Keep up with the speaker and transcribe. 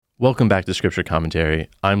Welcome back to Scripture Commentary.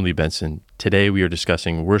 I'm Lee Benson. Today we are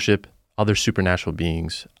discussing worship, other supernatural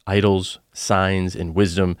beings, idols, signs, and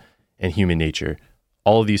wisdom, and human nature.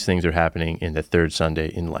 All of these things are happening in the third Sunday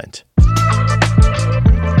in Lent.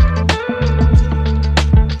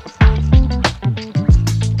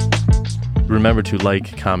 Remember to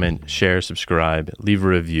like, comment, share, subscribe, leave a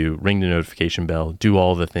review, ring the notification bell, do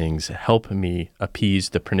all the things. Help me appease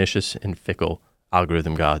the pernicious and fickle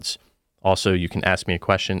algorithm gods. Also, you can ask me a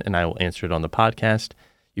question and I will answer it on the podcast.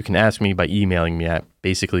 You can ask me by emailing me at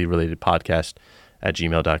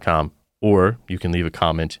basicallyrelatedpodcast@gmail.com, or you can leave a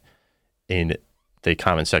comment in the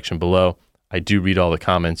comment section below. I do read all the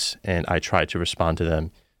comments and I try to respond to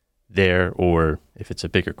them there, or if it's a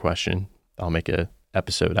bigger question, I'll make an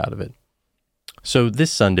episode out of it. So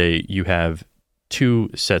this Sunday, you have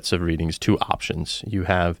two sets of readings, two options. You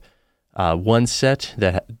have one set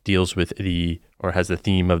that deals with has the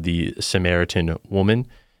theme of the Samaritan woman,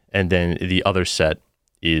 and then the other set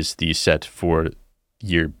is the set for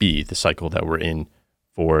year B, the cycle that we're in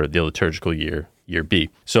for the liturgical year B.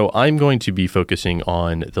 So I'm going to be focusing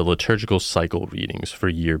on the liturgical cycle readings for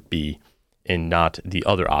year B and not the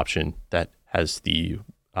other option that has the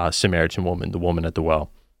Samaritan woman, the woman at the well.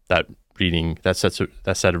 That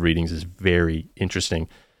set of readings is very interesting,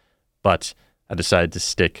 but I decided to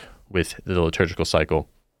stick with the liturgical cycle,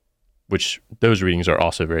 which those readings are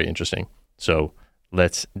also very interesting. So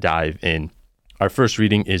let's dive in. Our first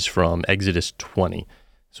reading is from Exodus 20.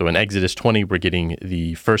 So in Exodus 20, we're getting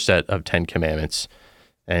the first set of 10 commandments,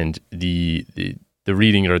 and the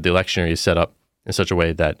reading or the lectionary is set up in such a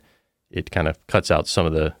way that it kind of cuts out some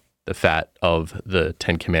of the fat of the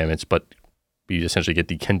 10 commandments, but we essentially get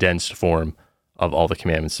the condensed form of all the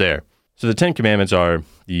commandments there. So the 10 commandments are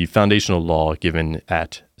the foundational law given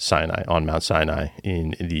at Sinai, on Mount Sinai,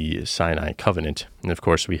 in the Sinai covenant. And of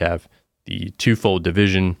course, we have the twofold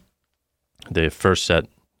division, the first set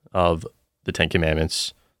of the 10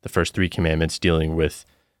 commandments, the first 3 commandments dealing with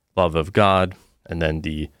love of God, and then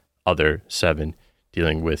the other 7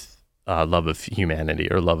 dealing with love of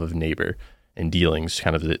humanity or love of neighbor, and dealings,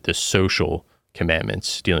 kind of the social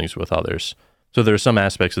commandments, dealings with others. So there are some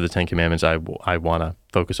aspects of the 10 commandments I want to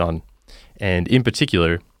focus on. And in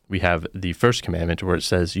particular, we have the first commandment where it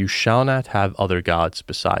says, "You shall not have other gods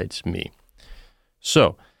besides me."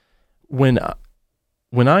 So when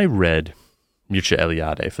I read Mircea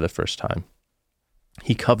Eliade for the first time,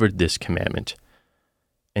 he covered this commandment.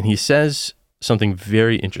 And he says something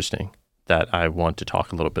very interesting that I want to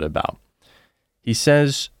talk a little bit about. He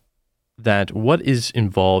says that what is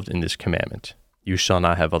involved in this commandment, "You shall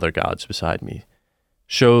not have other gods beside me,"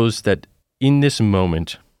 shows that in this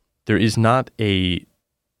moment, there is not a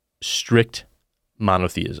strict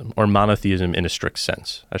monotheism, or monotheism in a strict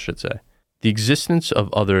sense, I should say. The existence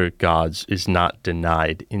of other gods is not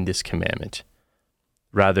denied in this commandment.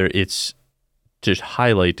 Rather, it's to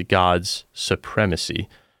highlight God's supremacy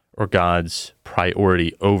or God's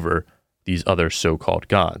priority over these other so-called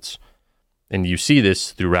gods. And you see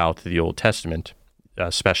this throughout the Old Testament,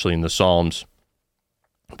 especially in the Psalms,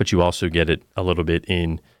 but you also get it a little bit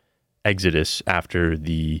in Exodus after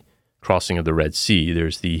the crossing of the Red Sea.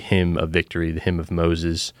 There's the hymn of victory, the hymn of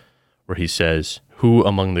Moses, where he says, "Who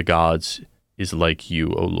among the gods is like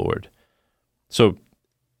you, O Lord?" So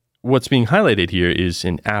what's being highlighted here is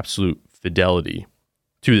an absolute fidelity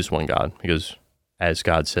to this one God, because as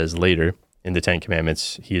God says later in the 10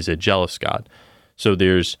 Commandments, he is a jealous God. So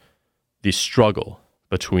there's the struggle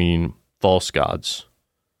between false gods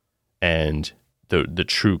and the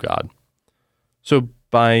true God. So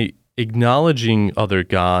by acknowledging other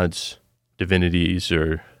gods, divinities,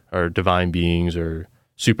 or divine beings, or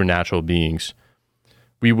supernatural beings,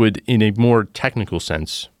 we would, in a more technical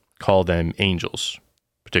sense, call them angels,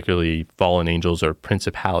 particularly fallen angels or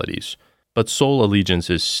principalities. But sole allegiance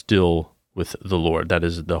is still with the Lord. That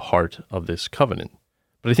is the heart of this covenant.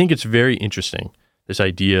 But I think it's very interesting, this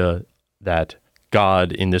idea that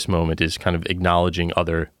God in this moment is kind of acknowledging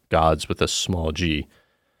other gods with a small g.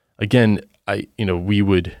 Again, we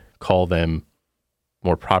would call them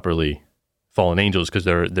more properly fallen angels, because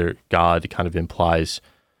their God kind of implies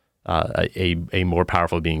a more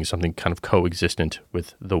powerful being, something kind of coexistent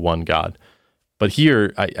with the one God. But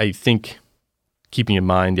here, I think keeping in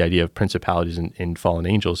mind the idea of principalities and fallen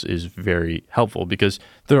angels is very helpful, because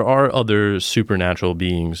there are other supernatural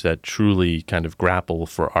beings that truly kind of grapple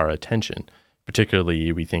for our attention.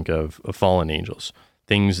 Particularly, we think of fallen angels,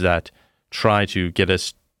 things that try to get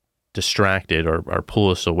us distracted or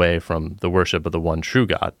pull us away from the worship of the one true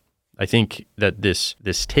God. I think that this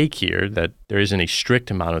take here, that there isn't a strict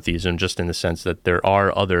monotheism, just in the sense that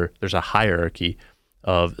there's a hierarchy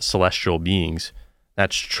of celestial beings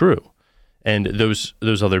That's true. And those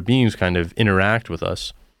other beings kind of interact with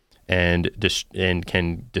us and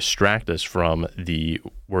can distract us from the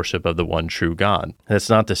worship of the one true God. That's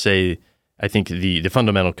not to say, I think the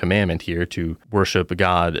fundamental commandment here to worship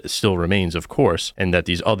God still remains, of course, and that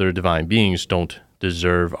these other divine beings don't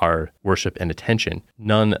deserve our worship and attention.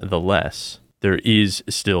 Nonetheless, there is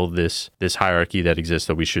still this hierarchy that exists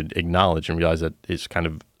that we should acknowledge and realize that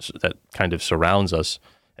kind of surrounds us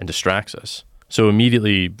and distracts us. So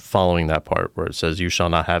immediately following that part where it says, "You shall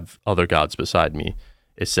not have other gods beside me,"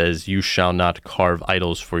 it says, "You shall not carve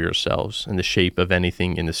idols for yourselves in the shape of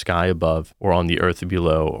anything in the sky above, or on the earth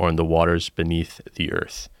below, or in the waters beneath the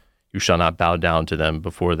earth. You shall not bow down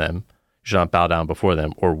before them,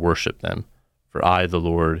 or worship them. For I, the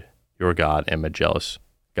Lord your God, am a jealous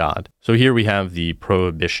God." So here we have the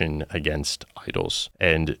prohibition against idols,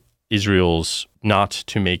 and Israel's not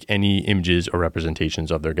to make any images or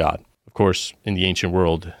representations of their God. Of course, in the ancient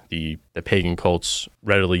world, the pagan cults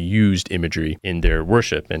readily used imagery in their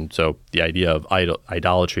worship, and so the idea of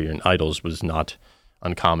idolatry and idols was not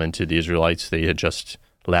uncommon to the Israelites. They had just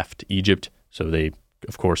left Egypt, so they,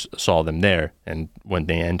 of course, saw them there, and when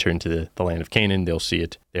they enter into the land of Canaan, they'll see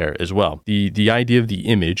it there as well. The idea of the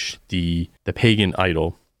image, the pagan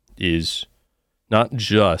idol, is not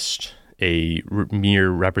just a mere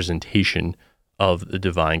representation of the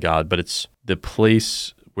divine God, but it's the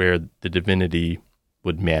place where the divinity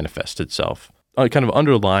would manifest itself. Kind of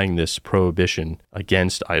underlying this prohibition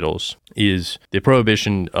against idols is the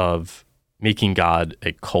prohibition of making God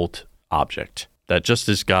a cult object. That just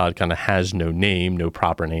as God kind of has no name, no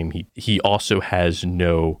proper name, he also has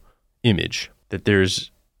no image. That there's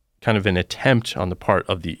kind of an attempt on the part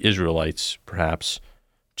of the Israelites, perhaps,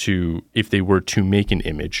 to, if they were to make an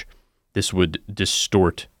image, this would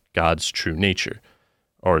distort God's true nature,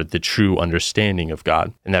 or the true understanding of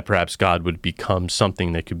God, and that perhaps God would become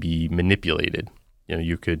something that could be manipulated.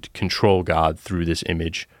 You could control God through this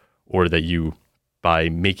image, or that you, by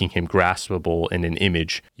making him graspable in an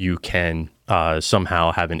image, you can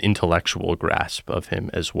somehow have an intellectual grasp of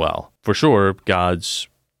him as well. For sure, God's,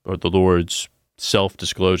 or the Lord's,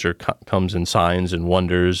 self-disclosure comes in signs and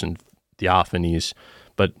wonders and theophanies,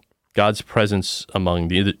 but God's presence among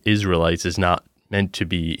the Israelites is not meant to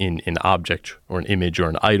be in an object or an image or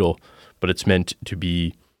an idol, but it's meant to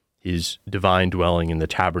be his divine dwelling in the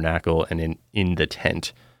tabernacle and in the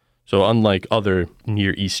tent. So unlike other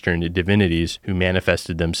Near Eastern divinities who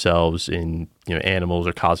manifested themselves in animals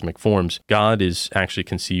or cosmic forms, God is actually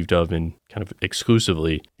conceived of in kind of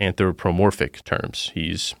exclusively anthropomorphic terms.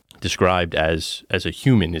 He's described as a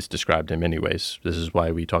human is described in many ways. This is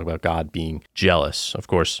why we talk about God being jealous. Of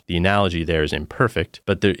course, the analogy there is imperfect,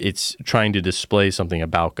 but it's trying to display something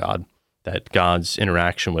about God, that God's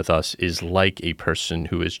interaction with us is like a person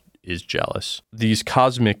who is jealous. These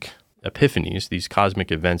cosmic epiphanies, these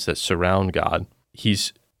cosmic events that surround God,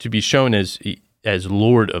 he's to be shown as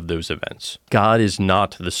Lord of those events. God is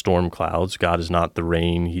not the storm clouds. God is not the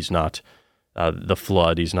rain. He's not the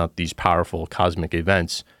flood. He's not these powerful cosmic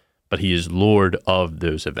events, but he is Lord of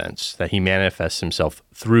those events, that he manifests himself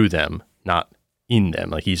through them, not in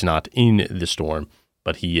them. Like he's not in the storm,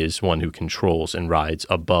 but he is one who controls and rides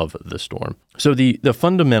above the storm. So the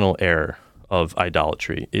fundamental error of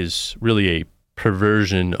idolatry is really a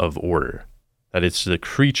perversion of order, that it's the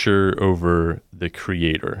creature over the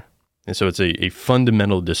creator. And so it's a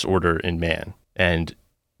fundamental disorder in man. And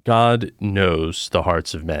God knows the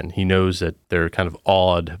hearts of men. He knows that they're kind of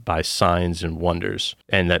awed by signs and wonders,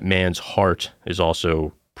 and that man's heart is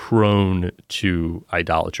also prone to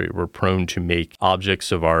idolatry. We're prone to make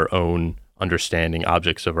objects of our own understanding,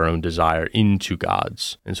 objects of our own desire into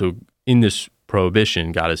gods. And so in this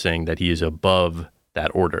prohibition, God is saying that he is above that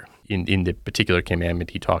order. In the particular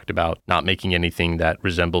commandment, he talked about not making anything that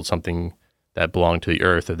resembled something that belonged to the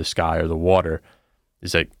earth or the sky or the water,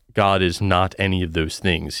 is that God is not any of those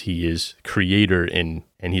things. He is creator and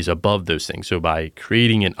he's above those things. So by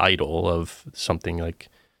creating an idol of something like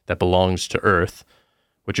that belongs to earth,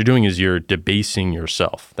 what you're doing is you're debasing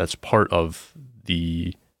yourself. That's part of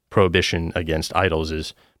the prohibition against idols,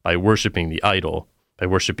 is by worshiping the idol, by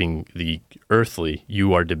worshiping the earthly,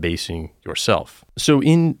 you are debasing yourself. So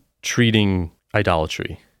in treating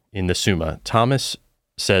idolatry in the Summa, Thomas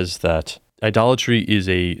says that idolatry is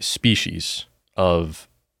a species of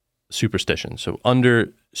superstition. So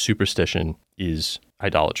under superstition is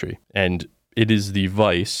idolatry, and it is the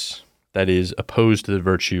vice that is opposed to the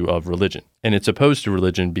virtue of religion. And it's opposed to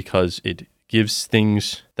religion because it gives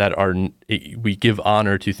things that are, we give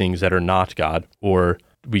honor to things that are not God, or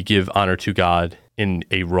we give honor to God in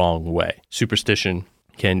a wrong way. Superstition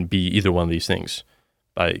can be either one of these things.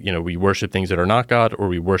 We worship things that are not God, or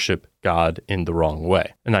we worship God in the wrong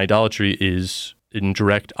way. And idolatry is in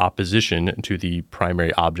direct opposition to the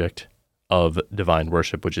primary object of divine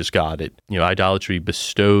worship, which is God. Idolatry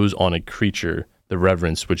bestows on a creature the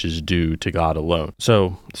reverence which is due to God alone.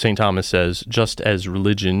 So St. Thomas says, just as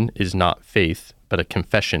religion is not faith, but a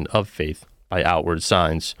confession of faith by outward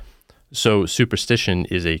signs, so superstition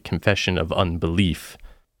is a confession of unbelief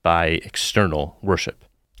by external worship.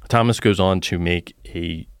 Thomas goes on to make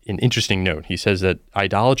an interesting note. He says that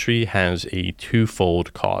idolatry has a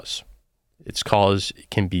twofold cause. Its cause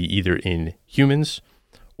can be either in humans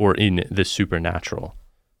or in the supernatural,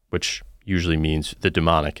 which usually means the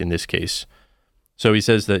demonic in this case. So he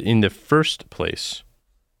says that in the first place,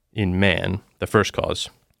 in man, the first cause,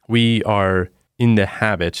 we are in the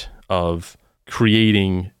habit of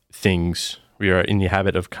creating things. We are in the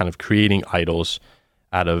habit of kind of creating idols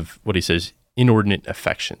out of what he says, inordinate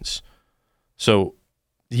affections. So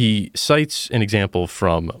he cites an example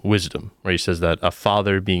from Wisdom, where he says that a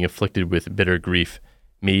father being afflicted with bitter grief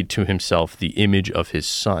made to himself the image of his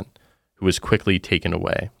son, who was quickly taken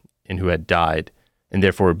away and who had died, and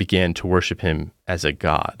therefore began to worship him as a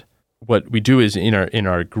god. What we do is in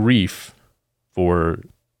our grief or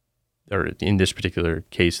in this particular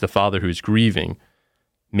case, the father who's grieving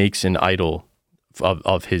makes an idol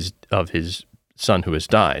of his son who has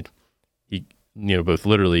died. He, both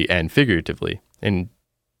literally and figuratively, and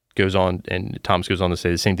Thomas goes on to say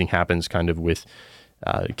the same thing happens kind of with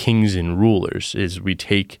kings and rulers. Is we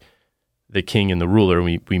take the king and the ruler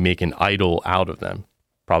and we make an idol out of them.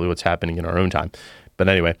 Probably what's happening in our own time. But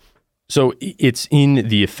anyway, so it's in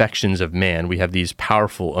the affections of man. We have these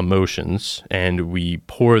powerful emotions, and we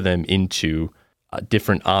pour them into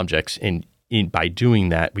different objects. And by doing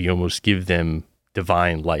that, we almost give them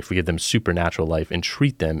divine life. We give them supernatural life and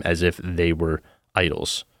treat them as if they were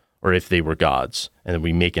idols or if they were gods, and then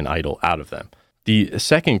we make an idol out of them. The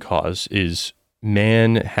second cause is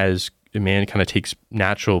man kind of takes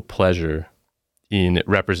natural pleasure in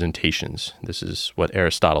representations. This is what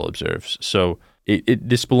Aristotle observes. So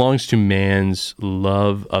this belongs to man's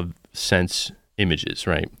love of sense images,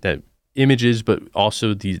 right? That images, but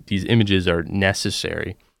also these images are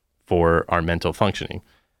necessary for our mental functioning.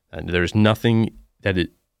 And there's nothing that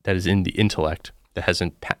is in the intellect that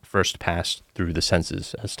hasn't first passed through the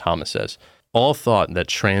senses, as Thomas says. All thought that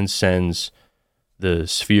transcends the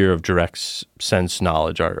sphere of direct sense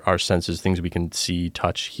knowledge, our senses, things we can see,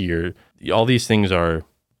 touch, hear, all these things are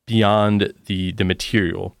beyond the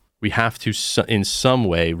material. We have to, in some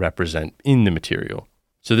way, represent in the material.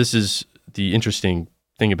 So this is the interesting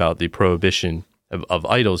thing about the prohibition of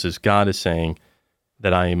idols, is God is saying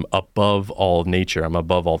that I am above all nature, I'm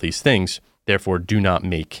above all these things, therefore do not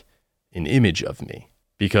make an image of me,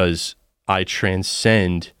 because I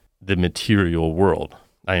transcend the material world.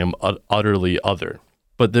 I am utterly other.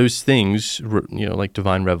 But those things, like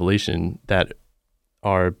divine revelation, that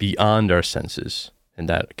are beyond our senses and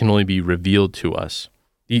that can only be revealed to us,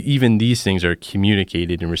 even these things are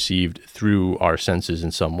communicated and received through our senses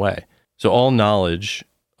in some way. So all knowledge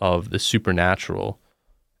of the supernatural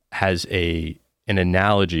has an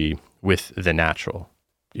analogy with the natural.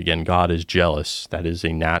 Again, God is jealous. That is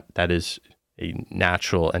a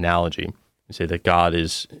natural analogy. You say that God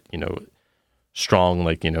is, strong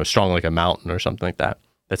like a mountain or something like that.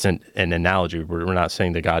 That's an analogy. We're not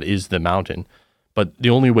saying that God is the mountain, but the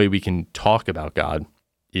only way we can talk about God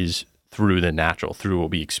is through the natural, through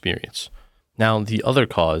what we experience. Now, the other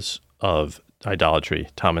cause of idolatry,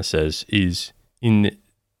 Thomas says, is in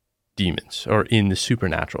demons or in the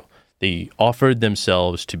supernatural. They offered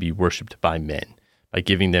themselves to be worshipped by men by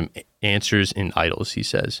giving them answers in idols, he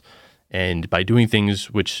says, and by doing things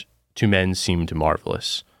which to men seemed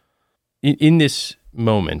marvelous. In this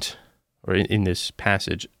moment, or in this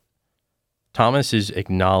passage, Thomas is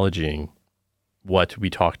acknowledging what we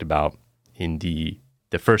talked about in the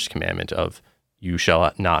first commandment of, you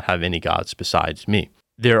shall not have any gods besides me.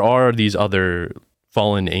 There are these other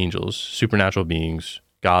fallen angels, supernatural beings,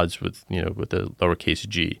 gods with the lowercase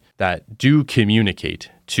g, that do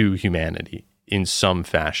communicate to humanity in some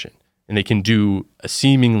fashion, and they can do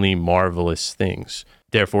seemingly marvelous things.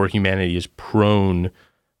 Therefore, humanity is prone,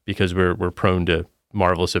 because we're prone to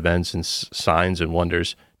marvelous events and signs and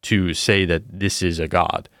wonders, to say that this is a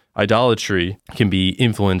god. Idolatry can be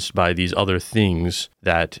influenced by these other things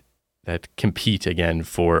that compete again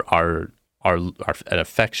for our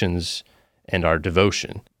affections and our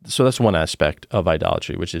devotion. So that's one aspect of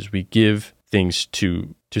idolatry, which is we give things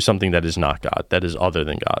to something that is not God, that is other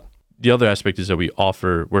than God. The other aspect is that we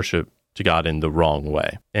offer worship to God in the wrong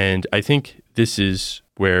way. And I think this is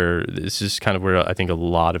kind of where I think a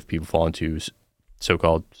lot of people fall into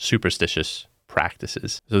so-called superstitious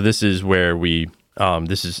practices. So this is where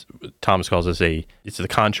Thomas calls this it's the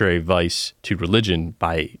contrary vice to religion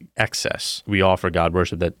by excess. We offer God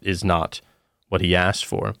worship that is not what he asked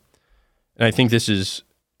for. And I think this is,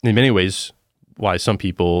 in many ways, why some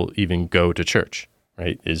people even go to church,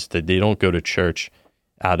 right? Is that they don't go to church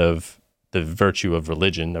out of the virtue of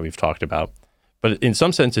religion that we've talked about, but in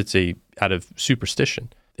some sense, it's out of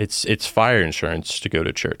superstition. It's fire insurance to go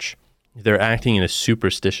to church. They're acting in a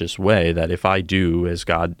superstitious way that if I do as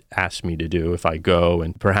God asked me to do, if I go,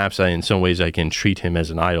 and perhaps in some ways I can treat him as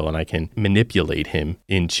an idol and I can manipulate him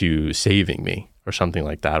into saving me or something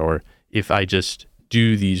like that. Or if I just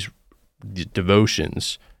do these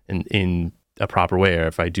devotions in a proper way, or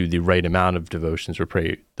if I do the right amount of devotions or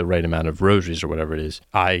pray the right amount of rosaries or whatever it is,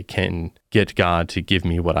 I can get God to give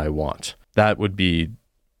me what I want. That would be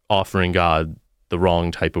offering God the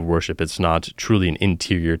wrong type of worship. It's not truly an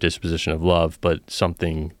interior disposition of love, but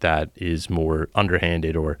something that is more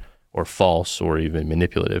underhanded or false or even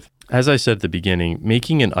manipulative. As I said at the beginning,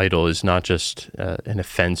 making an idol is not just an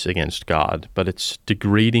offense against God, but it's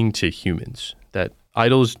degrading to humans. That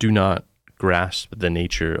idols do not grasp the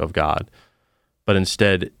nature of God, but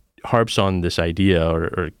instead harps on this idea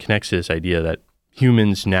or connects to this idea that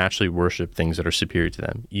humans naturally worship things that are superior to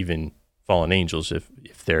them, even fallen angels if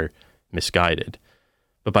they're misguided.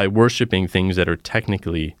 But by worshiping things that are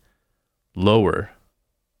technically lower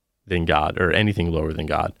than God or anything lower than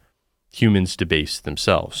God, humans debase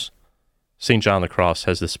themselves. St. John the Cross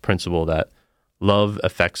has this principle that love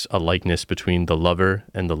affects a likeness between the lover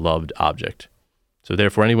and the loved object. So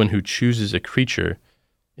therefore, anyone who chooses a creature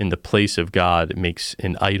in the place of God makes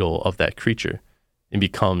an idol of that creature and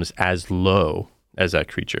becomes as low as that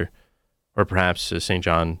creature. Or perhaps, as St.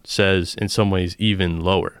 John says, in some ways even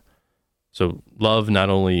lower. So love not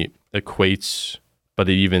only equates, but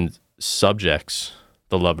it even subjects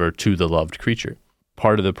the lover to the loved creature.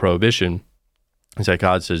 Part of the prohibition is that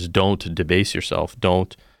God says, don't debase yourself.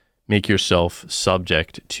 Don't make yourself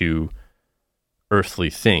subject to earthly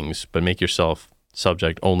things, but make yourself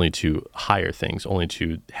subject only to higher things, only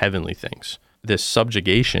to heavenly things. This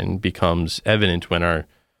subjugation becomes evident when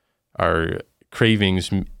our cravings,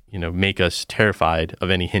 make us terrified of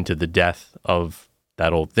any hint of the death of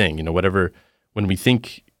that old thing. When we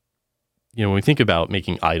think about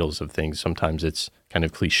making idols of things, sometimes it's kind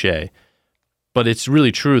of cliche, but it's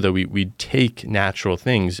really true that we take natural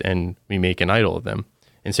things and we make an idol of them.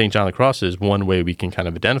 And St. John the Cross is one way we can kind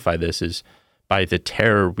of identify this is by the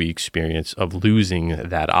terror we experience of losing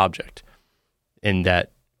that object. And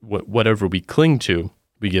that whatever we cling to,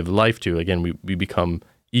 we give life to, again, we become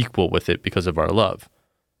equal with it because of our love.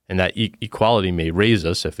 And that equality may raise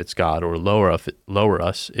us if it's God or lower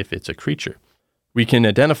us if it's a creature. We can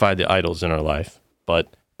identify the idols in our life,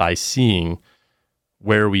 but by seeing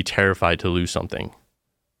where we terrified to lose something.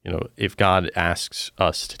 If God asks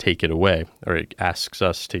us to take it away or it asks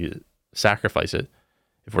us to sacrifice it,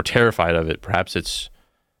 if we're terrified of it, perhaps it's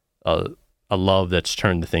a love that's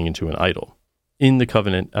turned the thing into an idol. In the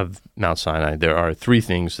covenant of Mount Sinai, there are three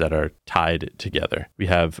things that are tied together. We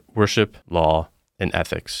have worship, law, and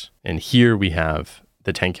ethics. And here we have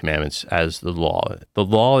the Ten Commandments as the law. The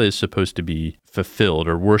law is supposed to be fulfilled,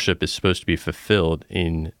 or worship is supposed to be fulfilled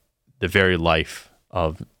in the very life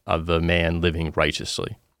of a man living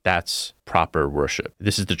righteously. That's proper worship.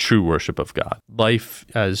 This is the true worship of God. Life,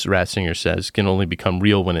 as Ratzinger says, can only become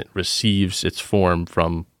real when it receives its form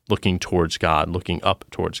from looking towards God, looking up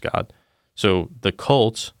towards God. So the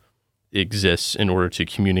cult exists in order to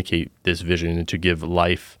communicate this vision and to give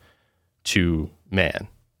life to man.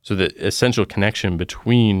 So the essential connection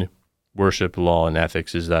between worship, law, and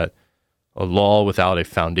ethics is that a law without a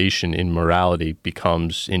foundation in morality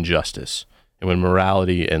becomes injustice. And when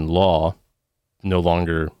morality and law no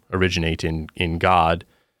longer originate in God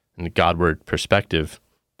and the Godward perspective,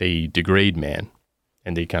 they degrade man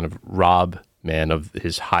and they kind of rob man of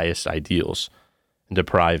his highest ideals and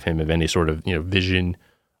deprive him of any sort of vision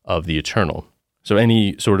of the eternal. So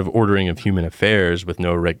any sort of ordering of human affairs with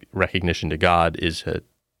no recognition to God is a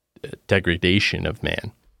degradation of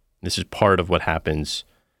man. This is part of what happens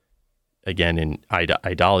again in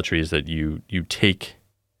idolatry, is that you take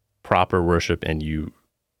proper worship and you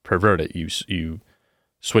pervert it. You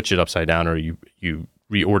switch it upside down, or you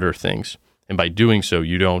reorder things. And by doing so,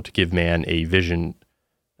 you don't give man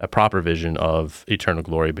a proper vision of eternal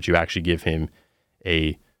glory, but you actually give him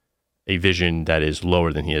a vision that is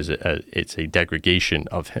lower than he is. It's a degradation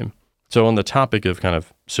of him. So on the topic of kind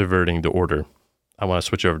of subverting the order, I want to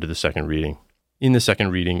switch over to the second reading. In the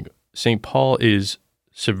second reading, St. Paul is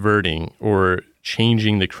subverting or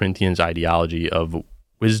changing the Corinthians' ideology of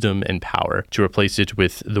wisdom and power, to replace it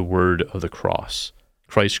with the word of the cross.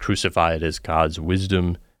 Christ crucified as God's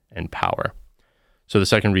wisdom and power. So the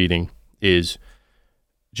second reading is,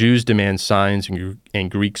 Jews demand signs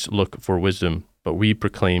and Greeks look for wisdom, but we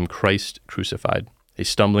proclaim Christ crucified, a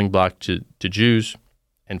stumbling block to Jews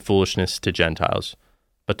and foolishness to Gentiles.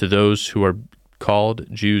 But to those who are called,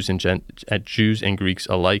 Jews and Greeks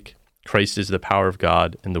alike, Christ is the power of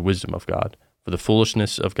God and the wisdom of God. For the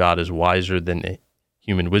foolishness of God is wiser than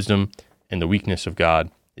human wisdom, and the weakness of God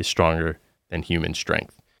is stronger than human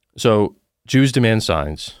strength. So Jews demand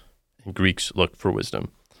signs, and Greeks look for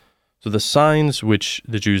wisdom. So the signs which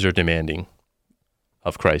the Jews are demanding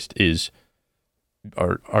of Christ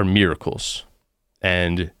are miracles.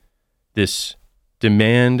 And this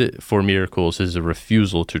demand for miracles is a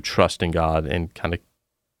refusal to trust in God, and kind of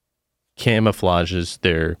camouflages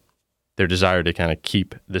their desire to kind of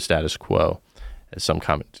keep the status quo, as some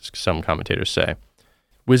commentators say.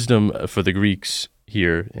 Wisdom for the Greeks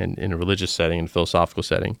here in a religious setting, in a philosophical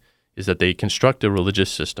setting, is that they construct a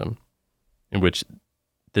religious system in which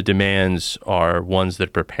the demands are ones that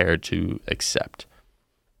are prepared to accept.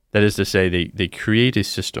 That is to say, they create a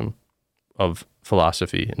system of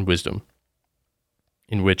philosophy and wisdom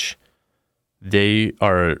in which they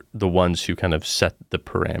are the ones who kind of set the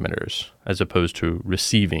parameters, as opposed to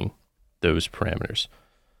receiving those parameters.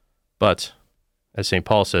 But, as St.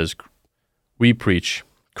 Paul says, we preach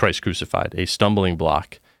Christ crucified, a stumbling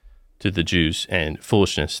block to the Jews and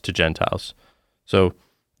foolishness to Gentiles. So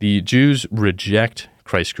the Jews reject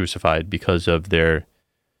Christ crucified because of their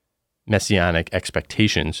messianic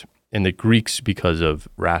expectations, and the Greeks because of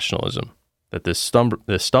rationalism. That the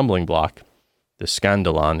stumbling block, the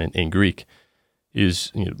skandalon in Greek,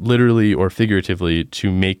 is literally or figuratively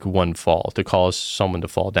to make one fall, to cause someone to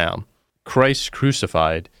fall down. Christ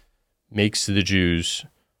crucified makes the Jews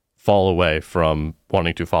fall away from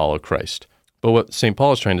wanting to follow Christ. But what St.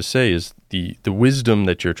 Paul is trying to say is the wisdom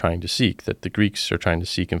that you're trying to seek, that the Greeks are trying to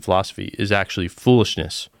seek in philosophy, is actually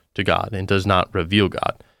foolishness to God and does not reveal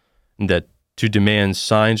God. And that to demand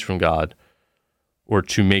signs from God, or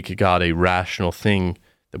to make God a rational thing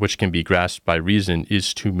which can be grasped by reason,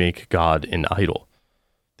 is to make God an idol.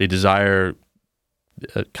 They desire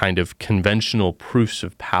a kind of conventional proofs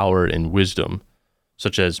of power and wisdom,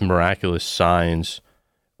 such as miraculous signs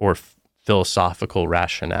or philosophical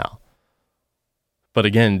rationale. But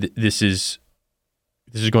again, this is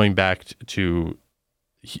going back to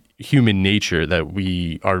human nature, that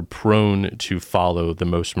we are prone to follow the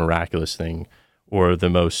most miraculous thing, or the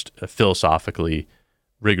most philosophically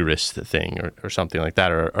rigorous thing, or something like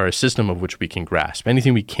that, or a system of which we can grasp.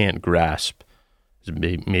 Anything we can't grasp is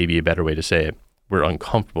maybe a better way to say it, we're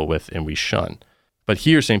uncomfortable with and we shun. But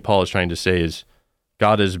here St. Paul is trying to say is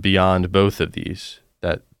God is beyond both of these,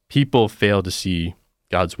 that people fail to see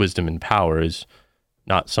God's wisdom and power is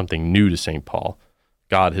not something new to St. Paul.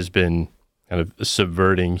 God has been kind of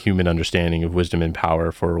subverting human understanding of wisdom and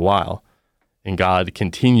power for a while, and God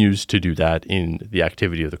continues to do that in the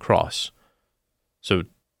activity of the cross. So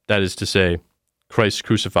that is to say, Christ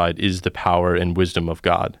crucified is the power and wisdom of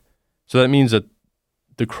God. So that means that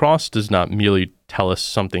the cross does not merely tell us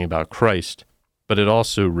something about Christ, but it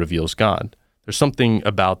also reveals God. There's something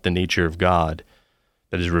about the nature of God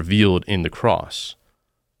that is revealed in the cross.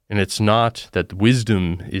 And it's not that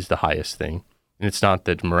wisdom is the highest thing, and it's not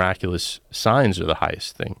that miraculous signs are the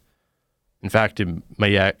highest thing. In fact, it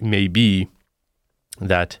may be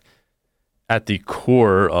that at the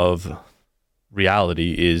core of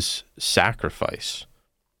reality is sacrifice.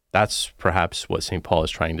 That's perhaps what St. Paul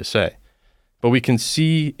is trying to say. But we can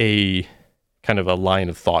see a kind of a line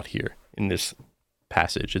of thought here in this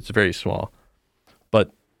passage. It's very small.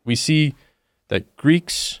 But we see that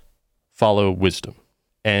Greeks follow wisdom,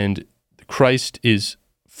 and Christ is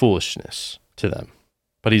foolishness to them.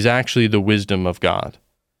 But he's actually the wisdom of God.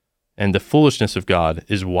 And the foolishness of God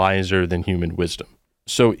is wiser than human wisdom.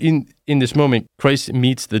 So in this moment, Christ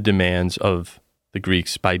meets the demands of the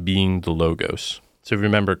Greeks by being the Logos. So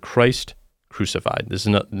remember, Christ crucified. This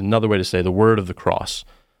is another way to say the word of the cross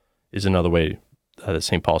is another way that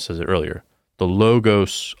St. Paul says it earlier. The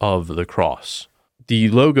Logos of the cross. The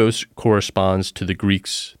Logos corresponds to the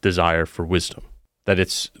Greeks' desire for wisdom. That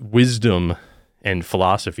it's wisdom and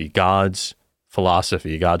philosophy, God's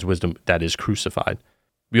philosophy, God's wisdom that is crucified.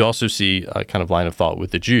 We also see a kind of line of thought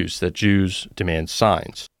with the Jews, that Jews demand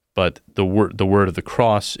signs. But the word of the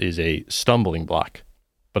cross is a stumbling block.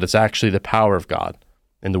 But it's actually the power of God.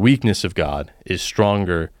 And the weakness of God is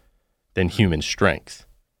stronger than human strength.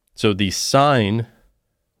 So the sign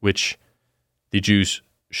which the Jews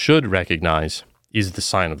should recognize is the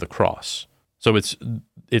sign of the cross. So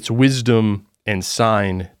it's wisdom and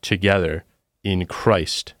sign together in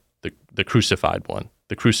Christ, the crucified one,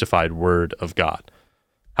 the crucified Word of God.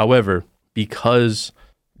 However, because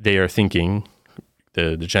they are thinking,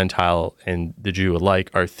 the Gentile and the Jew alike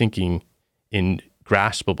are thinking in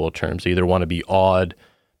graspable terms. They either want to be awed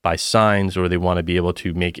by signs or they want to be able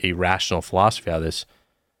to make a rational philosophy out of this.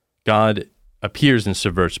 God appears and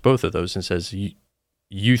subverts both of those and says,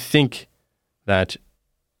 you think that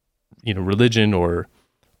religion or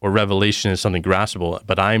revelation is something graspable,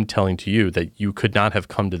 but I'm telling to you that you could not have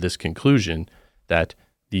come to this conclusion, that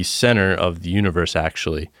the center of the universe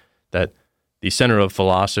actually, that the center of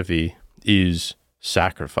philosophy is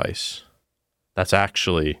sacrifice. That's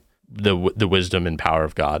actually the wisdom and power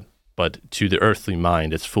of God, but to the earthly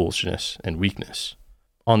mind, it's foolishness and weakness.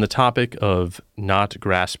 On the topic of not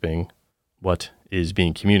grasping what is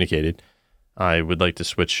being communicated, I would like to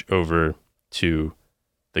switch over to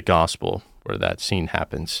the gospel where that scene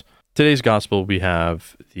happens. Today's gospel, we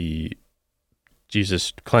have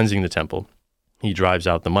Jesus cleansing the temple. He drives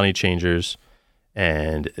out the money changers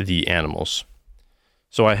and the animals.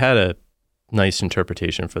 So I had a nice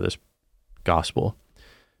interpretation for this gospel,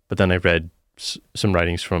 but then I read some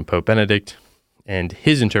writings from Pope Benedict, and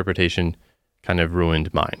his interpretation kind of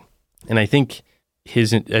ruined mine. And I think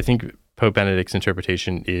Pope Benedict's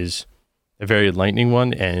interpretation is a very enlightening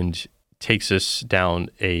one and takes us down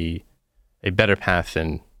a better path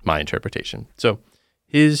than my interpretation. So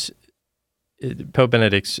Pope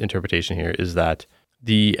Benedict's interpretation here is that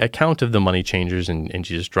the account of the money changers and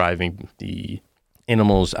Jesus driving the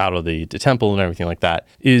animals out of the temple and everything like that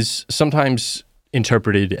is sometimes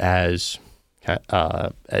interpreted as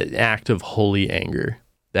an act of holy anger,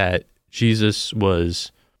 that Jesus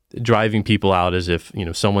was driving people out as if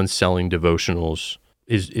someone's selling devotionals.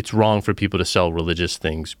 It's wrong for people to sell religious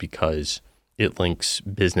things because it links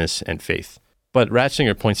business and faith. But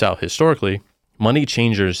Ratzinger points out historically, money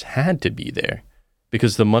changers had to be there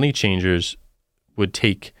because the money changers would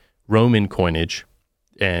take Roman coinage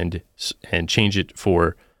and change it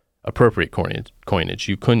for appropriate coinage.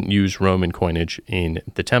 You couldn't use Roman coinage in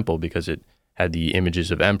the temple because it had the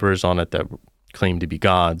images of emperors on it that claimed to be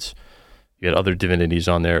gods. You had other divinities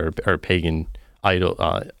on there or pagan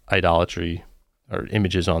idolatry or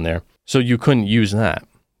images on there. So you couldn't use that.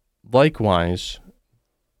 Likewise,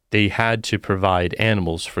 they had to provide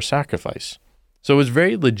animals for sacrifice. So it was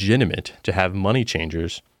very legitimate to have money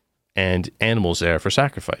changers and animals there for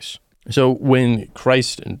sacrifice. So when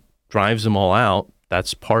Christ drives them all out,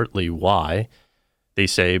 that's partly why they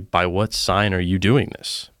say, by what sign are you doing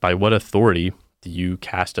this? By what authority do you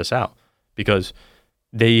cast us out? Because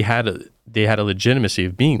they had a legitimacy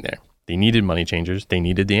of being there. They needed money changers. They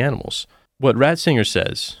needed the animals. What Ratzinger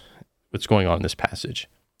says, what's going on in this passage,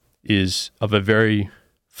 is of a very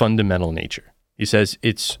fundamental nature. He says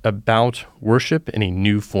it's about worship in a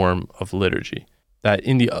new form of liturgy. That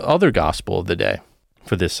in the other gospel of the day,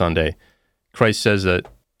 for this Sunday, Christ says that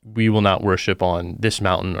we will not worship on this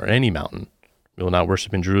mountain or any mountain. We will not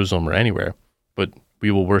worship in Jerusalem or anywhere, but we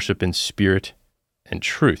will worship in spirit and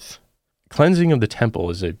truth. Cleansing of the temple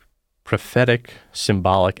is a prophetic,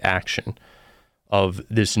 symbolic action of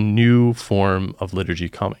this new form of liturgy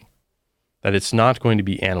coming. That it's not going to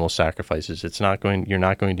be animal sacrifices. You're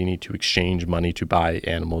not going to need to exchange money to buy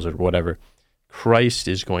animals or whatever. Christ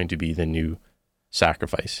is going to be the new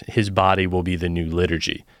sacrifice. His body will be the new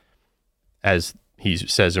liturgy. As he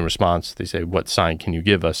says in response, they say, what sign can you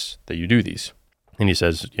give us that you do these? And he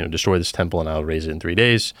says, destroy this temple and I'll raise it in 3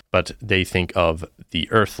 days. But they think of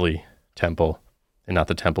the earthly temple and not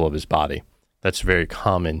the temple of his body. That's very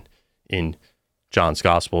common in John's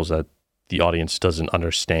Gospels, that the audience doesn't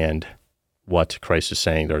understand what Christ is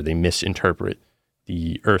saying, or they misinterpret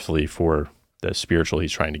the earthly for the spiritual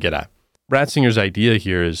he's trying to get at. Ratzinger's idea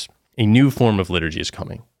here is a new form of liturgy is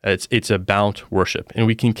coming. It's about worship, and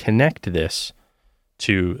we can connect this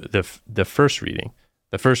to the first reading.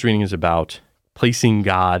 The first reading is about placing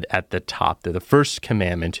God at the top. The first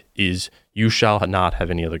commandment is, you shall not have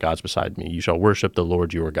any other gods beside me. You shall worship the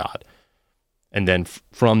Lord your God. And then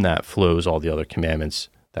from that flows all the other commandments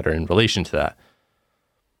that are in relation to that.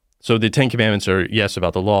 So the 10 Commandments are, yes,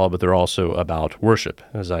 about the law, but they're also about worship.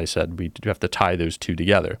 As I said, we do have to tie those two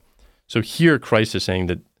together. So here Christ is saying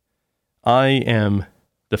that I am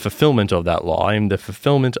the fulfillment of that law. I am the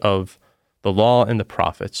fulfillment of the law and the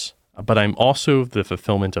prophets, but I'm also the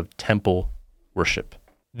fulfillment of temple worship.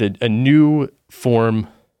 A new form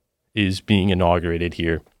is being inaugurated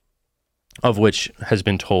here, of which has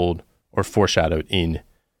been told or foreshadowed in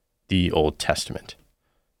the Old Testament,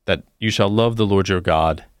 that you shall love the Lord your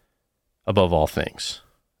God above all things.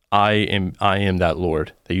 I am that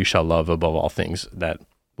Lord that you shall love above all things, that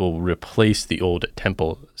will replace the old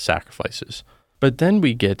temple sacrifices. But then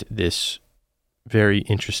we get this very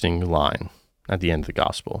interesting line at the end of the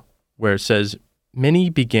gospel, where it says, "Many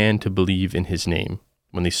began to believe in his name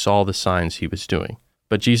when they saw the signs he was doing.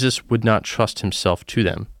 But Jesus would not trust himself to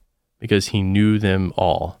them, because he knew them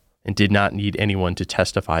all and did not need anyone to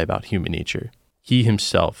testify about human nature. He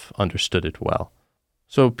himself understood it well."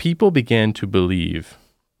 So people began to believe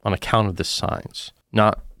on account of the signs,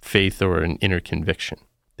 not faith or an inner conviction.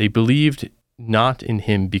 They believed not in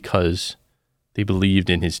him because they believed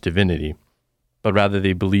in his divinity, but rather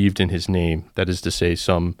they believed in his name, that is to say,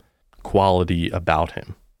 some quality about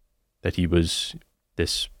him, that he was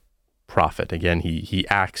this prophet. Again, he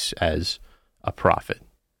acts as a prophet.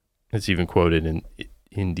 It's even quoted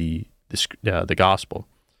in the gospel.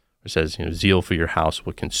 It says, "Zeal for your house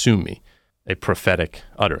will consume me," a prophetic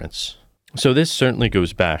utterance. So this certainly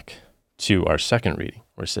goes back to our second reading,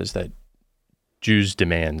 where it says that Jews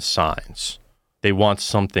demand signs. They want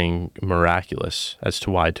something miraculous as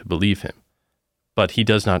to why to believe him. But he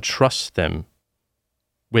does not trust them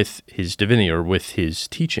with his divinity or with his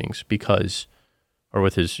teachings or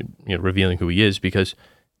with his revealing who he is, because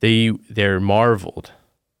they're marveled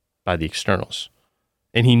by the externals.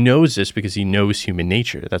 And he knows this because he knows human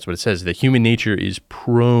nature. That's what it says. The human nature is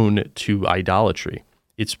prone to idolatry.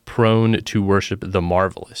 It's prone to worship the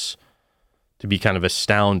marvelous, to be kind of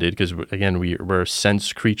astounded, because, again, we're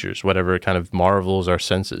sense creatures. Whatever kind of marvels our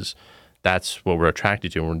senses, that's what we're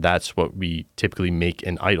attracted to, and that's what we typically make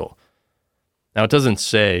an idol. Now, it doesn't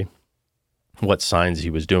say what signs he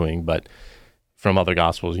was doing, but from other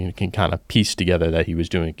gospels, you can kind of piece together that he was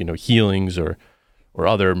doing, healings or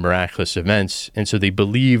other miraculous events. And so they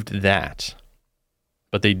believed that,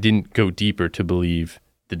 but they didn't go deeper to believe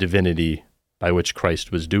the divinity by which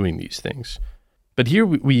Christ was doing these things. But here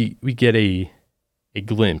we get a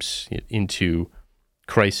glimpse into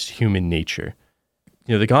Christ's human nature.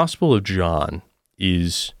 The Gospel of John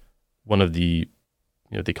is one of the,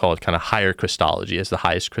 they call it kind of higher Christology, as the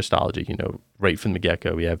highest Christology. Right from the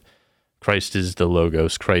get-go, we have Christ is the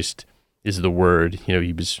Logos, Christ is the Word.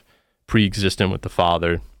 He was pre-existent with the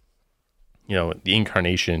Father, the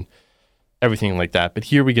incarnation, everything like that. But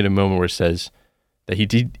here we get a moment where it says that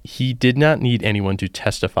he did not need anyone to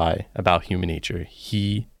testify about human nature.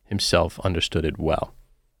 He himself understood it well.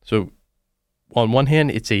 So on one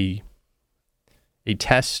hand, it's a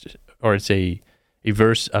test, or it's a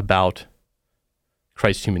verse about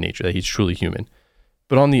Christ's human nature, that he's truly human.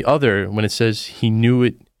 But on the other, when it says he knew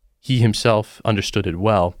it, he himself understood it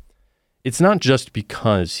well, it's not just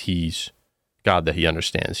because he's God that he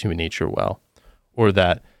understands human nature well, or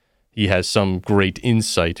that he has some great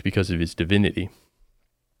insight because of his divinity.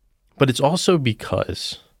 But it's also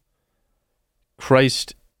because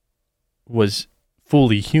Christ was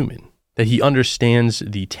fully human, that he understands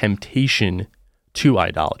the temptation to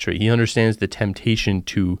idolatry. He understands the temptation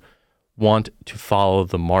to want to follow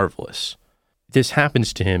the marvelous. This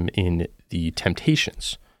happens to him in the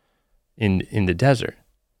temptations in the desert.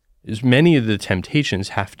 As many of the temptations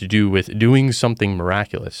have to do with doing something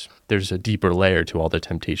miraculous. There's a deeper layer to all the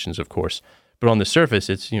temptations, of course. But on the surface,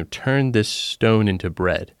 it's, turn this stone into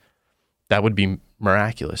bread. That would be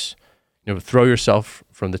miraculous. Throw yourself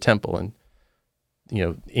from the temple and,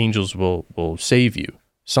 angels will save you.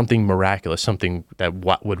 Something miraculous, something that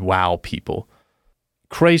would wow people.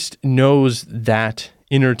 Christ knows that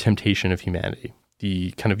inner temptation of humanity,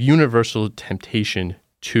 the kind of universal temptation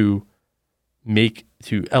to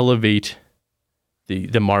elevate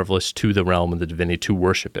the marvelous to the realm of the divinity, to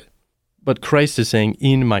worship it. But Christ is saying,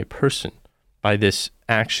 in my person, by this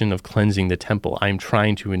action of cleansing the temple, I'm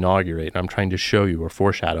trying to inaugurate, I'm trying to show you or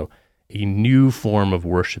foreshadow a new form of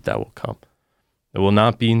worship that will come. It will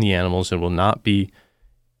not be in the animals. It will not be,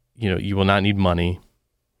 you will not need money.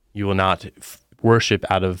 You will not worship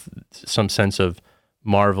out of some sense of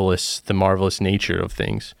the marvelous nature of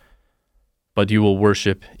things, but you will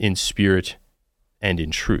worship in spirit and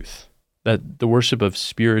in truth. That the worship of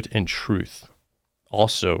spirit and truth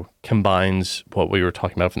also combines what we were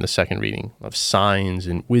talking about from the second reading of signs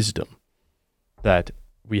and wisdom, that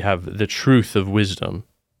we have the truth of wisdom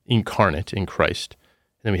incarnate in Christ,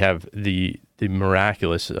 and then we have the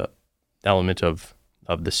miraculous element of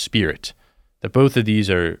the Spirit, that both of these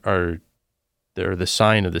are the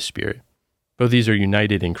sign of the Spirit. Both these are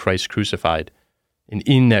united in Christ crucified, and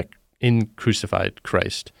in crucified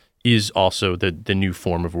Christ is also the new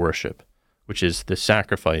form of worship, which is the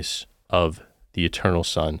sacrifice of the eternal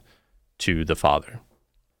Son to the Father.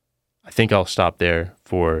 I think I'll stop there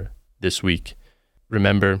for this week.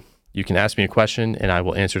 Remember, you can ask me a question and I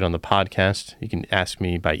will answer it on the podcast. You can ask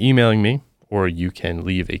me by emailing me, or you can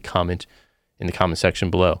leave a comment in the comment section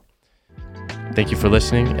below. Thank you for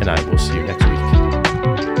listening, and I will see you next week.